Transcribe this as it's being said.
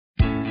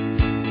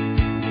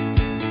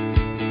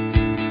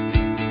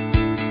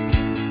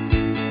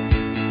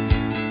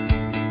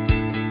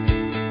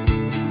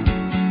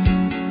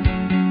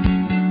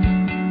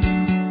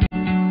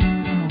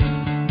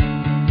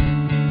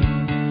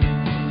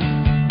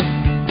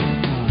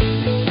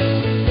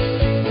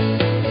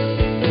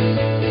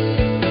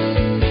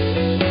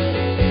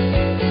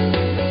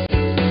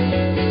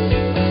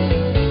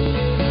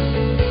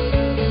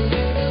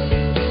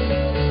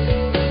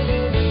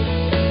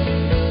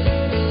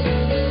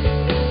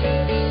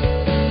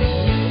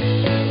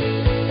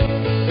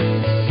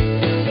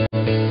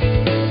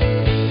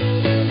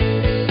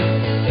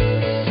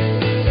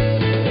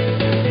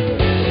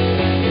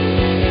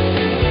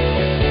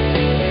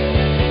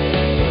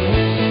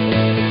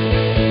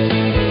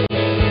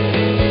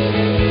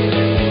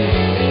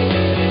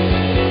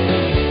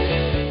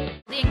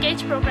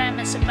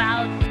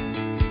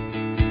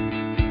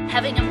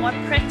having a more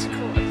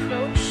practical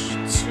approach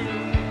to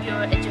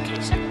your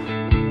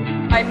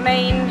education. My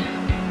main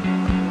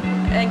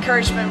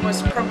encouragement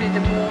was probably the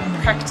more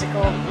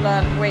practical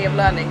way of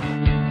learning.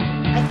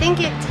 I think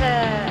it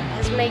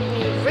has made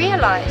me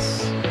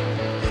realize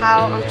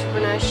how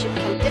entrepreneurship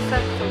can differ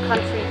from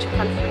country to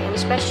country, and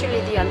especially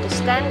the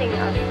understanding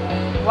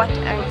of what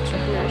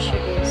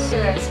entrepreneurship is. To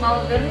a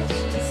small village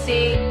to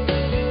see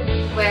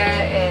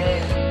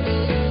where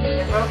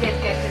Rohit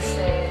get his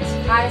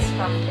supplies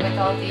from with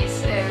all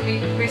these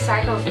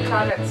recycled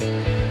products,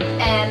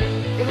 and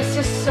it was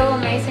just so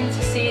amazing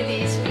to see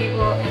these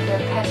people and their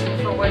passion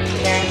for working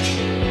there.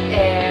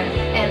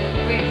 And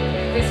we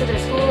visited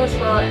school as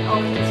well, and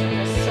all of this, we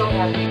were so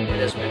happy. It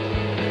has been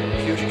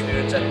a huge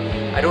experience,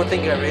 and I don't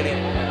think I really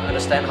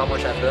understand how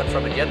much I've learned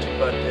from it yet,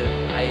 but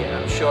I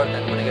am sure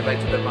that when I get back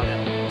to Denmark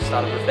and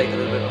start to reflect a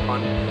little bit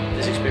upon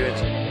this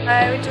experience.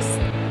 I would just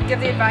give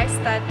the advice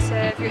that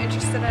if you're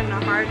interested in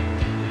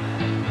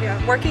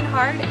working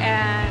hard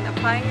and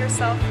applying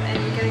yourself and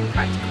getting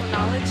practical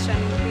knowledge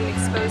and being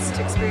exposed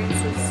to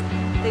experiences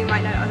that you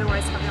might not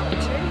otherwise have the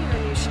opportunity,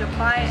 then you should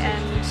apply,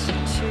 and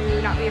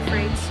to not be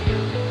afraid to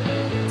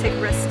take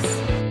risks.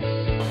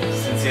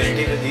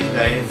 Sincerity that these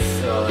guys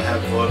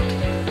have worked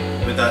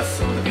with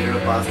us over the period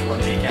of past 1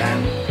 week,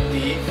 and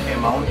the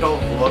amount of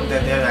work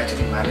that they have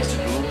actually managed to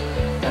do,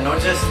 and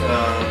not just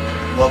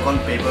work on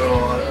paper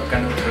or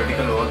kind of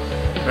theoretical work,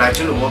 but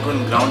actually work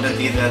on ground that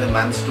these guys have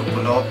managed to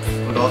pull off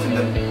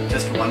in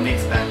just 1 week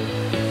span.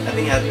 I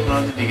think has been one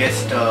of the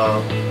biggest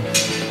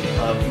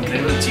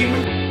incredible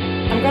achievement.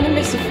 I'm gonna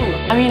miss the food.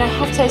 I mean, I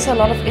have tasted a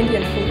lot of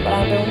Indian food, but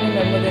I don't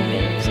remember the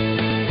names.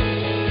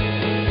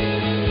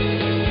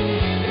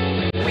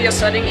 We are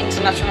studying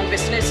international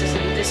business,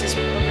 and this is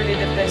probably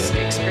the best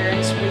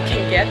experience we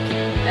can get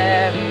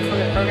for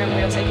the program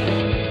we are taking.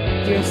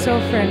 You're so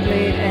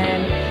friendly,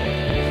 and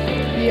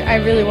I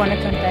really want to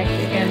come back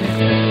again.